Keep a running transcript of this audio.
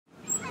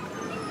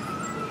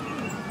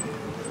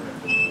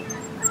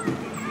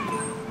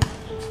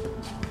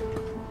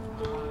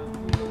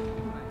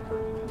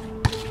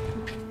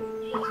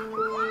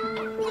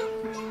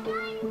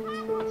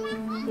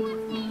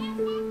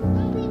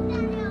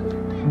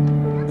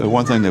The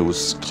one thing that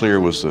was clear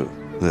was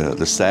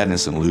the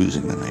sadness in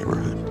losing the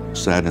neighborhood,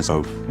 sadness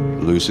of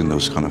losing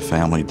those kind of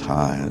family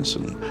ties,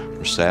 and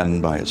were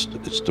saddened by its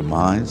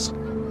demise,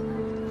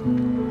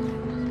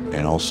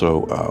 and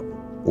also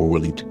were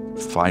willing to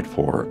fight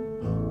for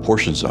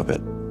portions of it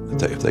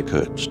if they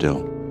could still.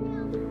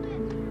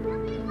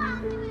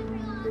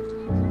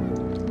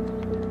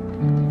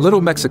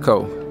 Little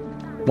Mexico,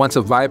 once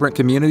a vibrant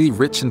community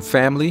rich in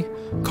family,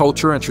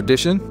 culture, and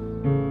tradition,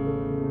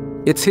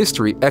 its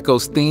history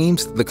echoes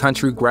themes the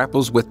country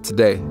grapples with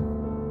today.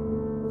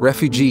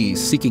 Refugees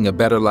seeking a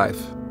better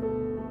life.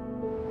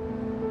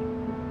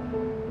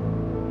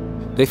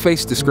 They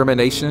face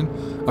discrimination,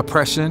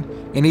 oppression,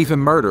 and even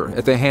murder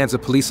at the hands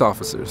of police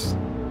officers.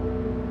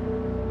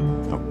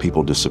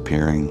 People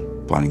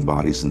disappearing, finding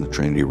bodies in the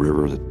Trinity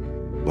River. The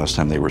last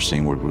time they were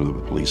seen were the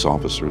police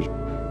officers.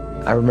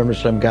 I remember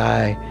some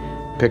guy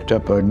picked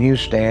up a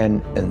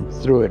newsstand and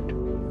threw it.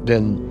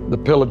 Then the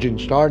pillaging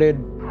started.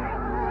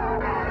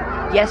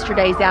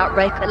 Yesterday's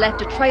outbreak that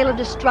left a trail of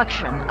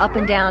destruction up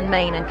and down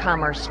Main and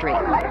Commerce Street.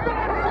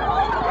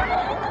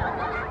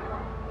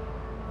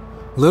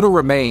 Little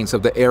remains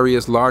of the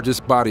area's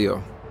largest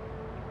barrio,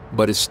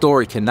 but its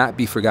story cannot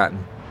be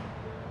forgotten.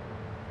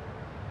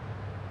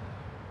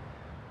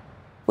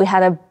 We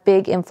had a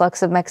big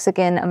influx of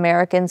Mexican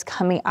Americans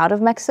coming out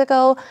of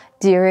Mexico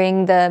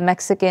during the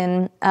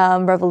Mexican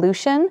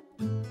Revolution.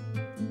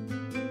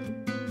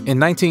 In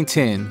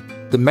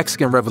 1910, the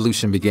Mexican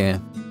Revolution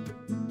began.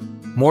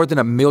 More than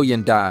 1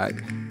 million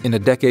died in a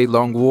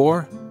decade-long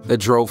war that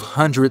drove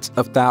hundreds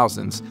of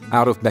thousands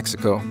out of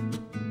Mexico.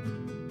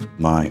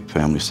 My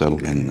family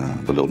settled in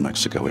the Little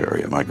Mexico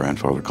area. My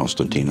grandfather,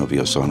 Constantino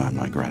Villasana, and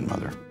my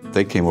grandmother.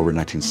 They came over in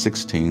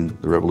 1916.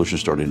 The revolution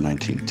started in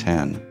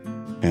 1910.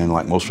 And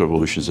like most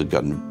revolutions, it had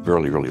gotten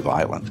really, really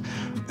violent.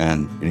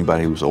 And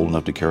anybody who was old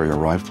enough to carry a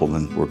rifle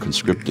then were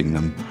conscripting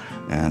them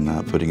and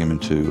putting them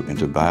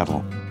into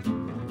battle.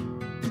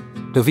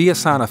 The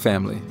Villasana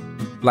family,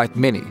 like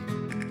many,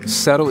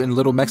 settled in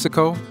Little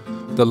Mexico,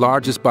 the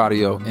largest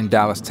barrio in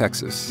Dallas,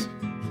 Texas.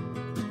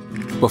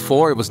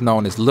 Before it was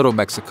known as Little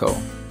Mexico,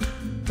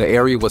 the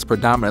area was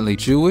predominantly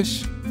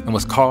Jewish and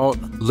was called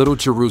Little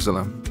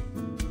Jerusalem.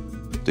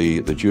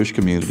 The Jewish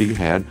community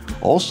had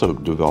also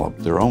developed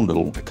their own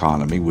little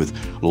economy with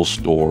little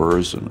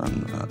stores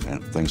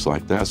and things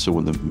like that. So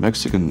when the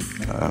Mexican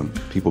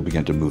people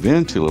began to move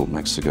into Little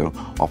Mexico,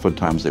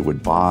 oftentimes they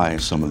would buy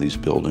some of these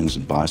buildings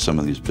and buy some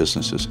of these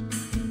businesses.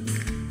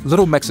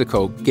 Little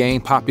Mexico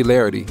gained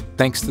popularity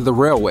thanks to the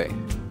railway,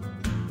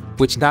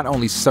 which not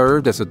only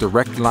served as a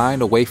direct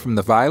line away from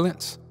the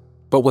violence,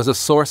 but was a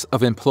source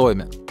of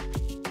employment.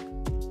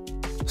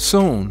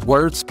 Soon,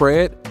 word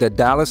spread that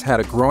Dallas had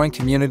a growing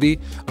community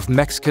of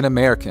Mexican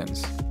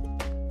Americans,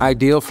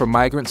 ideal for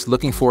migrants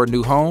looking for a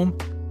new home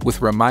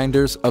with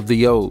reminders of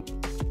the old.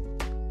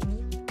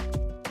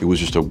 It was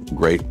just a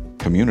great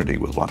community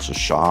with lots of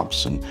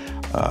shops and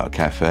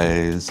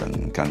cafes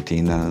and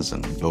cantinas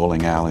and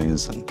bowling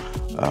alleys and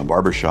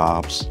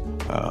barbershops,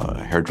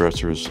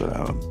 hairdressers,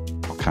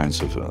 all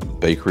kinds of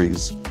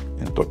bakeries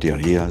and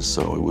tortillerias.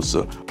 So it was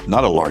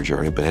not a large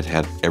area, but it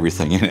had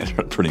everything in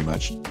it pretty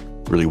much.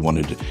 Really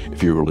wanted to,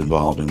 if you were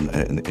involved in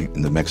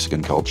the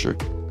Mexican culture.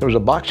 There was a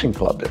boxing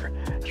club there.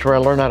 That's where I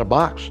learned how to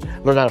box,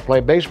 learned how to play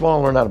baseball,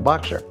 and learned how to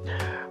box there.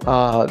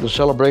 The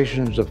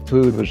celebrations of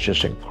food was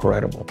just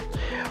incredible.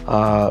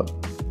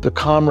 The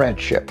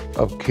comradeship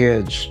of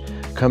kids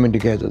coming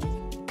together.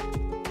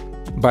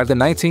 By the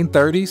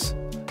 1930s,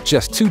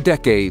 just 2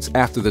 decades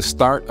after the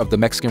start of the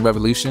Mexican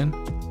Revolution,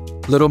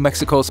 Little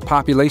Mexico's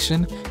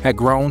population had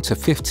grown to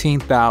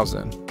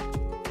 15,000.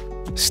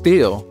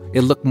 Still,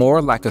 it looked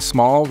more like a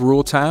small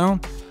rural town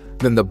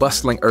than the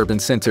bustling urban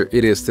center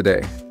it is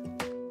today.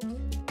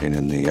 And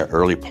in the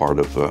early part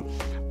of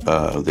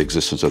the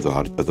existence of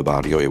the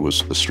barrio,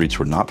 the streets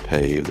were not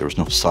paved, there was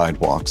no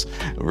sidewalks,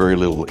 very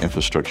little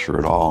infrastructure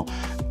at all.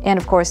 And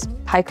of course,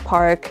 Pike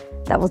Park,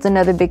 that was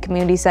another big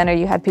community center.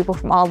 You had people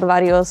from all the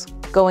barrios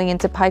going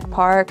into Pike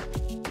Park.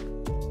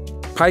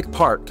 Pike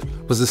Park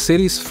was the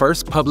city's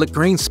first public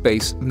green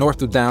space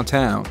north of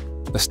downtown,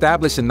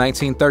 established in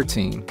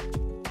 1913.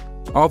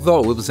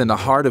 Although it was in the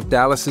heart of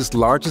Dallas's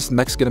largest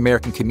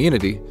Mexican-American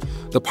community,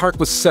 the park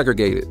was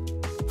segregated,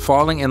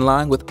 falling in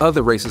line with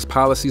other racist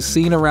policies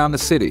seen around the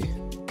city.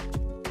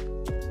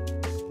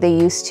 They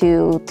used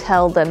to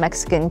tell the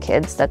Mexican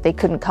kids that they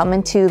couldn't come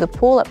into the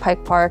pool at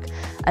Pike Park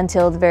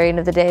until the very end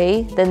of the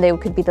day. Then they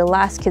could be the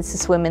last kids to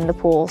swim in the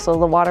pool. So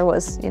the water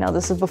was,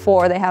 this is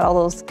before they had all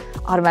those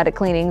automatic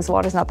cleanings. The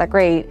water's not that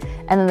great.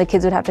 And then the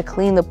kids would have to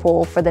clean the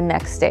pool for the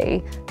next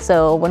day.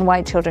 So when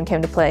white children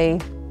came to play,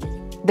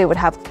 they would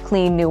have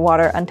clean, new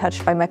water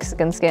untouched by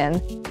Mexican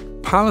skin.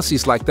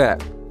 Policies like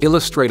that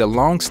illustrate a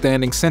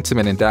long-standing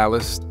sentiment in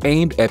Dallas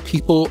aimed at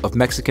people of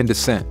Mexican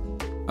descent,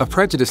 a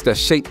prejudice that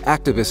shaped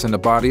activists in the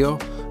barrio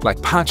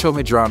like Pancho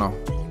Medrano.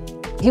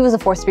 He was a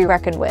force to be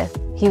reckoned with.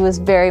 He was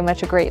very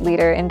much a great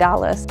leader in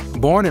Dallas.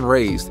 Born and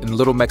raised in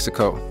Little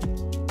Mexico,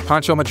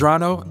 Pancho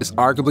Medrano is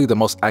arguably the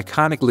most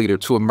iconic leader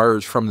to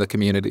emerge from the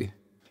community.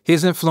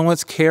 His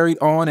influence carried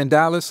on in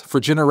Dallas for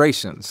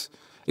generations,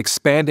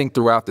 expanding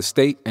throughout the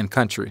state and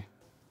country.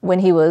 When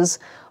he was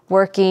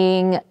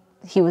working,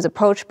 he was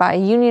approached by a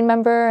union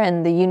member,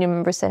 and the union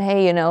member said,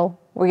 hey, you know,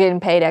 we're getting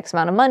paid X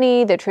amount of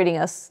money, they're treating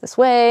us this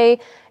way,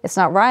 it's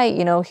not right,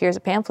 you know, here's a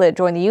pamphlet,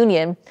 join the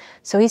union.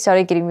 So he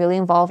started getting really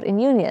involved in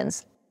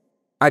unions.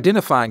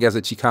 Identifying as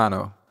a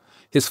Chicano,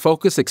 his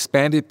focus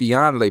expanded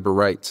beyond labor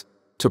rights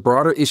to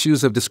broader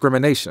issues of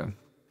discrimination.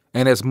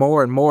 And as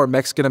more and more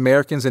Mexican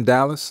Americans in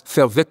Dallas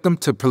fell victim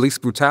to police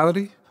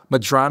brutality,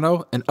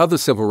 Medrano and other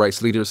civil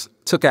rights leaders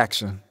took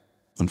action.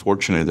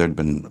 Unfortunately, there had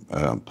been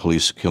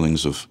police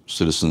killings of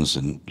citizens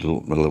in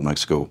Little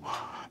Mexico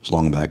as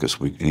long back as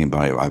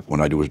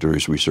when I do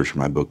various research for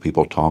my book,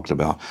 people talked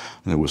about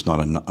there was not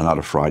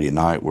a Friday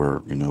night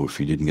where, you know, if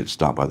you didn't get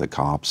stopped by the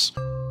cops.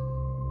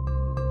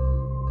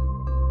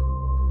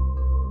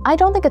 I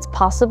don't think it's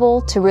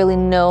possible to really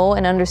know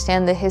and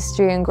understand the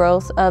history and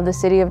growth of the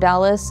city of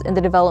Dallas and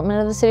the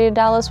development of the city of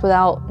Dallas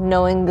without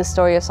knowing the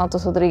story of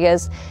Santos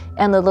Rodriguez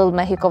and the Little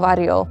Mexico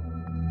barrio.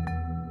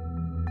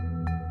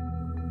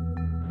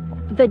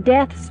 The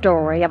death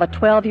story of a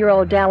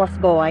 12-year-old Dallas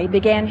boy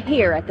began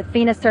here at the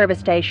Fina service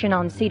station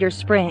on Cedar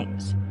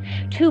Springs.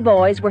 Two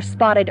boys were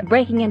spotted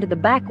breaking into the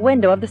back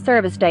window of the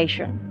service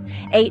station.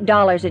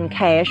 $8 in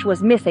cash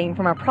was missing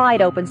from a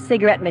pried-open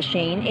cigarette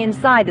machine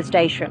inside the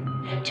station.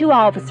 Two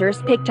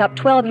officers picked up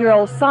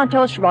 12-year-old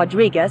Santos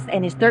Rodriguez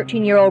and his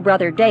 13-year-old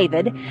brother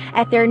David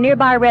at their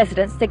nearby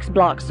residence 6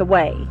 blocks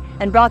away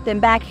and brought them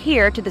back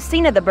here to the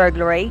scene of the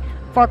burglary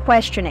for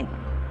questioning.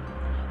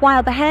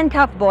 While the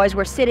handcuffed boys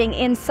were sitting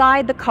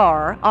inside the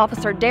car,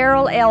 Officer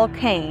Darrell L.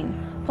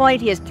 Kane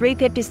pointed his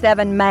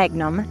 .357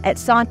 Magnum at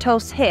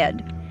Santos'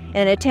 head in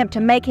an attempt to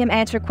make him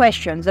answer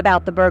questions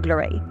about the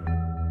burglary.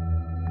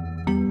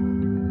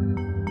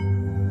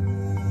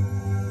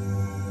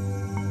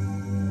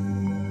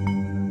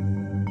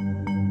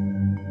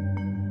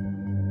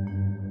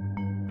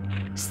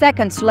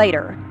 Seconds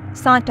later,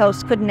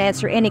 Santos couldn't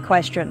answer any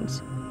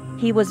questions.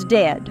 He was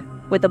dead,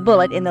 with a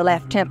bullet in the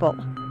left temple.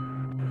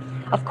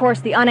 Of course,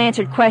 the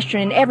unanswered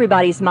question in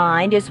everybody's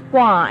mind is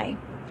why?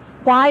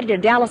 Why did a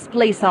Dallas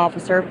police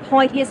officer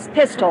point his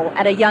pistol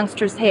at a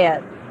youngster's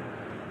head?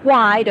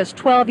 Why does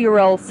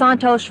 12-year-old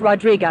Santos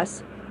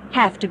Rodriguez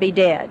have to be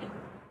dead?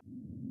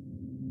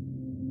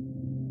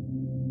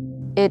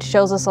 It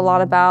shows us a lot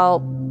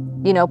about,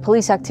 you know,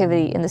 police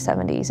activity in the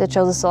 70s. It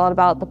shows us a lot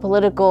about the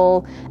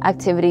political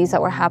activities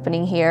that were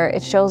happening here.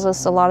 It shows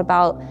us a lot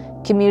about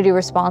community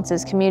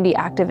responses, community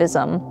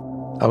activism.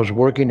 I was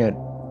working at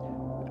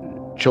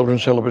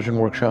Children's Television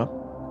Workshop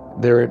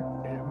there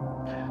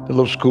at the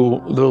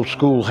little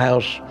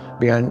schoolhouse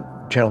behind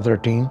Channel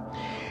 13.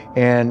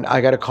 And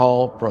I got a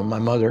call from my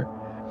mother.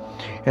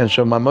 And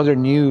so my mother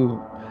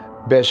knew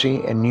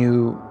Bessie and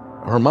knew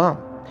her mom.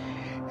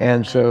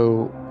 And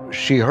so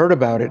she heard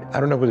about it. I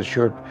don't know whether she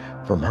heard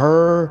from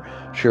her,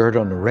 she heard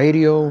on the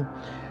radio.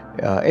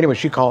 Anyway,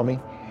 she called me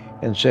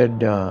and said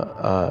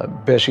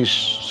Bessie's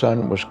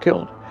son was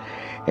killed.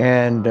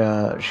 And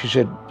she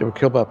said they were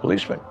killed by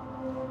policemen.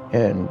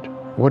 And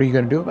what are you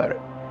going to do about it?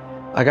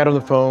 I got on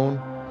the phone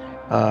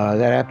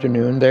that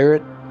afternoon there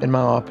in my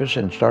office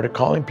and started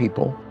calling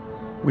people.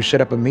 We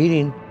set up a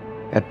meeting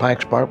at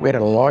Pikes Park. We had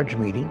a large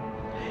meeting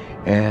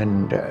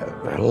and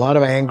a lot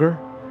of anger,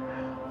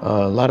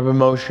 a lot of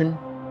emotion.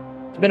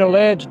 It's been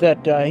alleged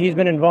that he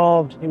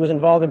was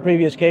involved in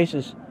previous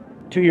cases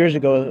 2 years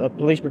ago,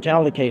 police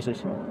brutality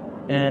cases.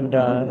 And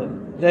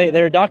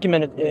there are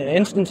documented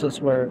instances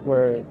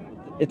where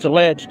it's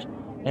alleged.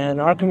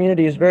 And our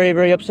community is very,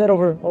 very upset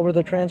over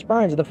the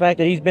transparency, the fact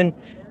that he's been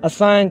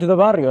assigned to the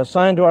barrio,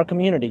 assigned to our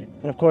community.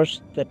 And of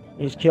course, that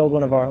he's killed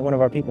one of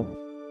our people.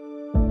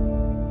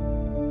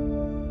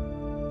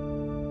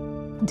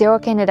 Darrell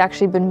Kane had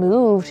actually been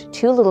moved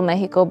to Little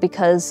Mexico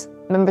because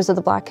members of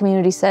the Black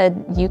community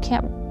said, you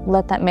can't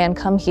let that man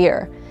come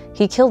here.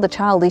 He killed a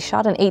child. He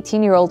shot an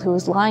 18-year-old who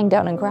was lying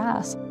down in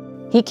grass.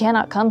 He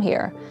cannot come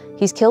here.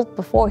 He's killed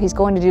before. He's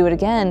going to do it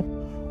again.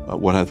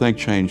 What I think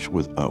changed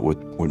with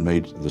what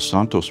made the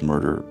Santos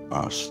murder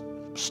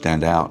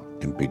stand out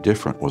and be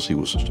different was he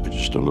was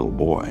just a little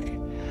boy.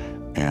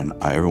 And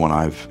everyone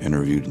I've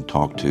interviewed and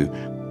talked to,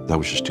 that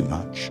was just too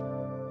much.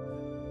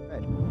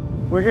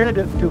 We're here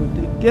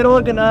to get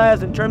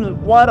organized in terms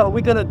of what are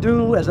we going to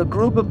do as a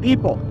group of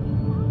people.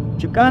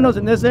 Chicanos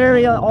in this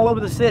area, all over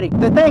the city,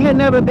 that they had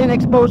never been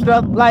exposed to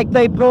like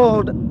they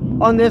pulled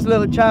on this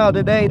little child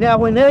today. Now,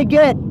 when they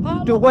get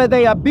to where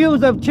they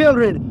abuse of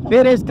children,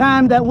 it is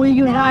time that we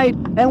unite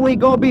and we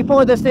go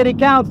before the city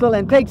council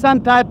and take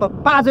some type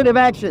of positive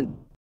action.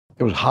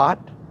 It was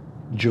hot,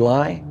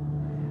 July,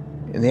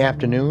 in the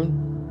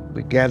afternoon.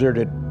 We gathered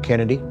at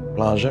Kennedy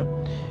Plaza,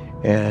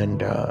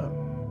 and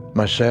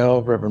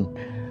myself, Reverend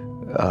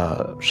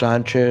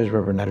Sanchez,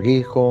 Reverend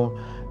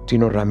Arguijo,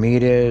 Tino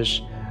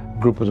Ramirez,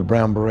 group of the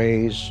Brown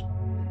Berets.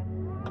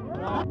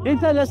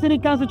 Inside the city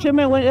council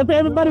chamber, if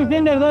everybody's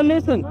in there, don't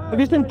listen. If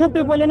you send two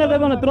people in there, they're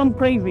going to throw them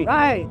crazy.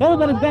 Right.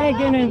 Everybody's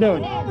begging in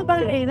there.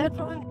 Everybody, that's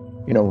right.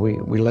 You know,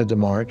 we led the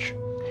march,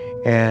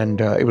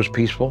 and it was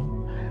peaceful.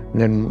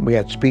 And then we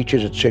had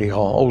speeches at City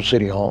Hall, old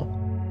City Hall.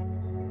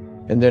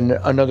 And then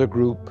another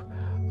group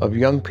of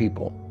young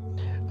people,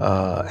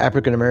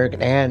 African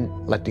American and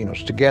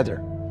Latinos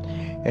together.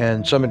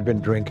 And some had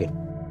been drinking.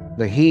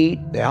 The heat,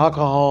 the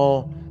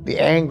alcohol, the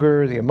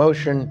anger, the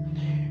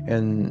emotion,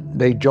 and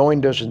they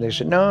joined us and they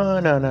said, no,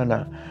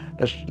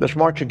 let's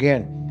march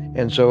again.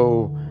 And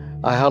so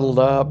I huddled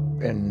up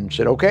and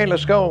said, okay,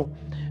 let's go.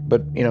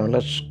 But,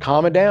 let's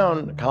calm it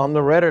down, calm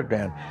the rhetoric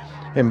down.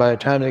 And by the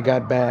time they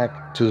got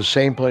back to the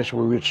same place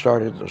where we had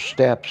started, the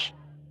steps,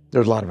 there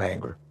was a lot of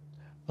anger,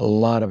 a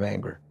lot of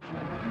anger.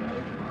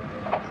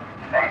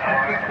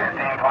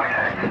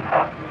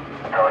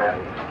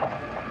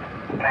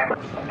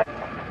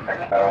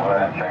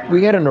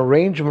 We had an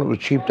arrangement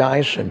with Chief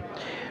Dyson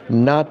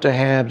not to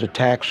have the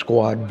tax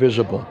squad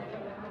visible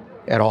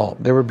at all.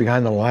 They were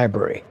behind the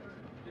library.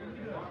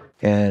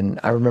 And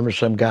I remember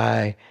some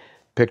guy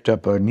picked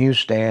up a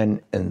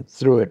newsstand and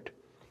threw it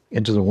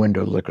into the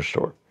window of the liquor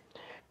store.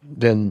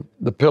 Then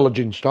the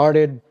pillaging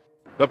started.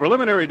 The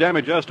preliminary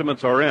damage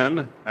estimates are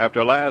in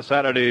after last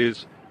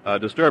Saturday's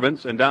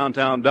disturbance in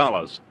downtown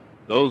Dallas.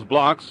 Those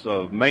blocks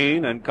of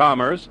Main and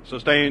Commerce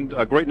sustained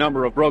a great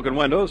number of broken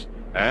windows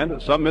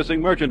and some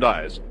missing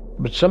merchandise.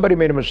 But somebody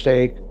made a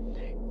mistake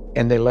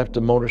and they left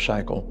the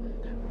motorcycle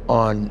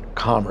on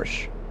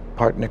Commerce,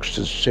 parked next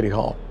to City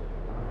Hall.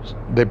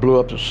 They blew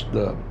up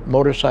the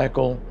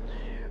motorcycle.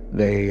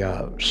 They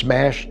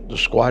smashed the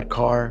squad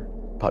car.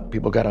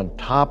 People got on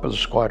top of the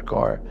squad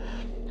car.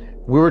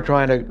 We were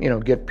trying to,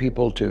 get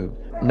people to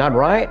not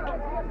riot,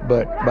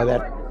 but by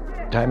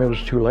that time it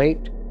was too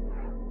late.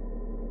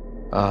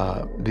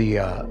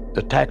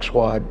 The tax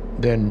squad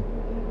then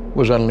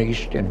was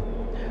unleashed and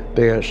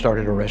they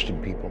started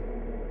arresting people.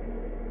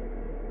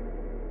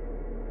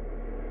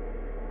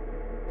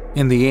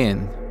 In the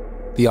end,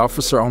 the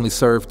officer only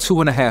served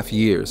 2.5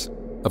 years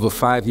of a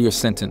 5-year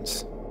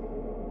sentence.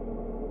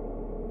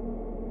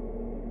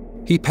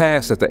 He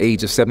passed at the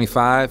age of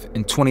 75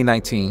 in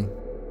 2019.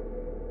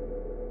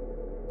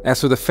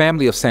 As for the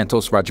family of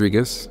Santos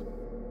Rodriguez,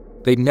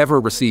 they never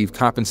received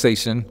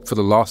compensation for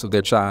the loss of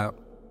their child.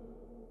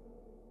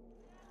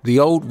 The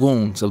old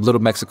wounds of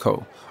Little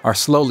Mexico are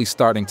slowly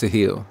starting to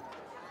heal.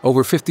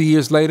 Over 50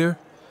 years later,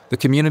 the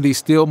community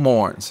still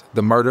mourns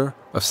the murder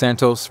of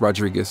Santos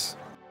Rodriguez.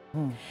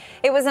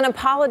 It was an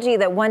apology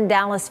that one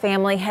Dallas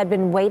family had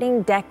been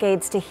waiting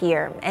decades to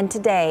hear, and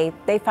today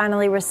they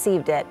finally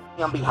received it.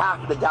 On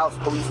behalf of the Dallas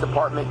Police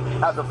Department,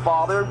 as a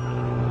father,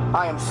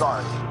 I am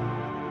sorry.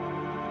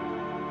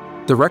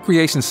 The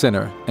recreation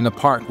center in the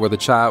park where the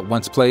child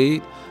once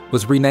played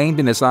was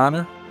renamed in his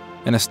honor,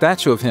 and a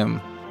statue of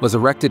him was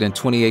erected in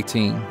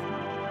 2018.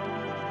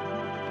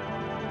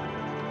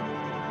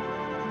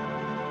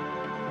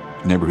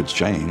 Neighborhoods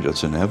change,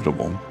 that's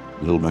inevitable.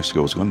 Little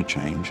Mexico is going to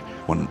change.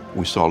 When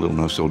we saw Little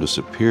Mexico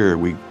disappear,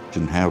 we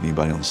didn't have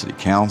anybody on the city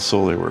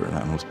council. There were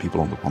people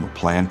on the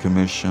plan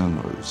commission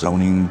or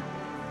zoning.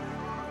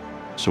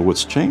 So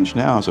what's changed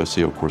now is I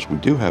see, of course, we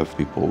do have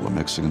people,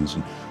 Mexicans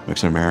and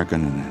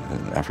Mexican-American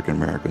and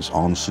African-Americans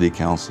on city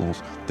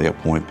councils. They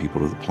appoint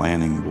people to the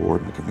planning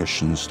board and the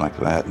commissions like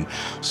that. And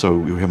so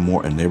we have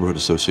more, and neighborhood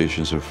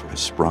associations have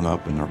sprung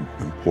up and are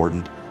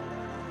important.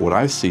 What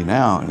I see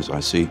now is I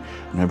see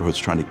neighborhoods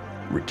trying to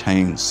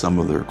retain some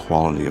of their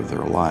quality of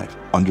their life,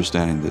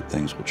 understanding that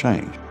things will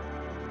change.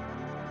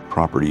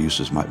 Property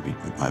uses might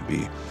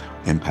be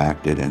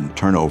impacted and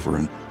turnover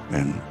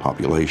and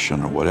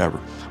population or whatever,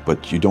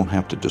 but you don't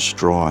have to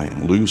destroy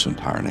and lose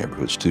entire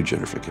neighborhoods to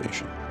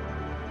gentrification.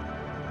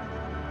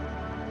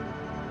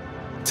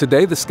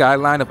 Today, the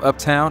skyline of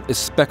Uptown is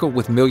speckled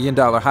with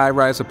million-dollar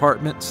high-rise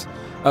apartments,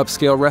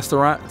 upscale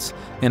restaurants,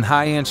 and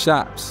high-end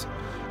shops.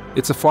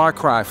 It's a far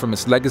cry from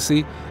its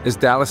legacy as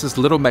Dallas's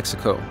Little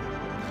Mexico,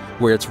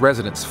 where its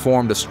residents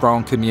formed a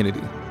strong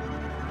community.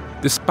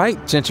 Despite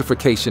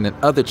gentrification and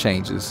other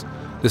changes,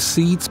 the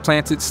seeds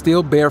planted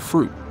still bear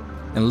fruit,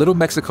 and Little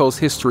Mexico's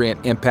history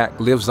and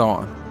impact lives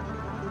on.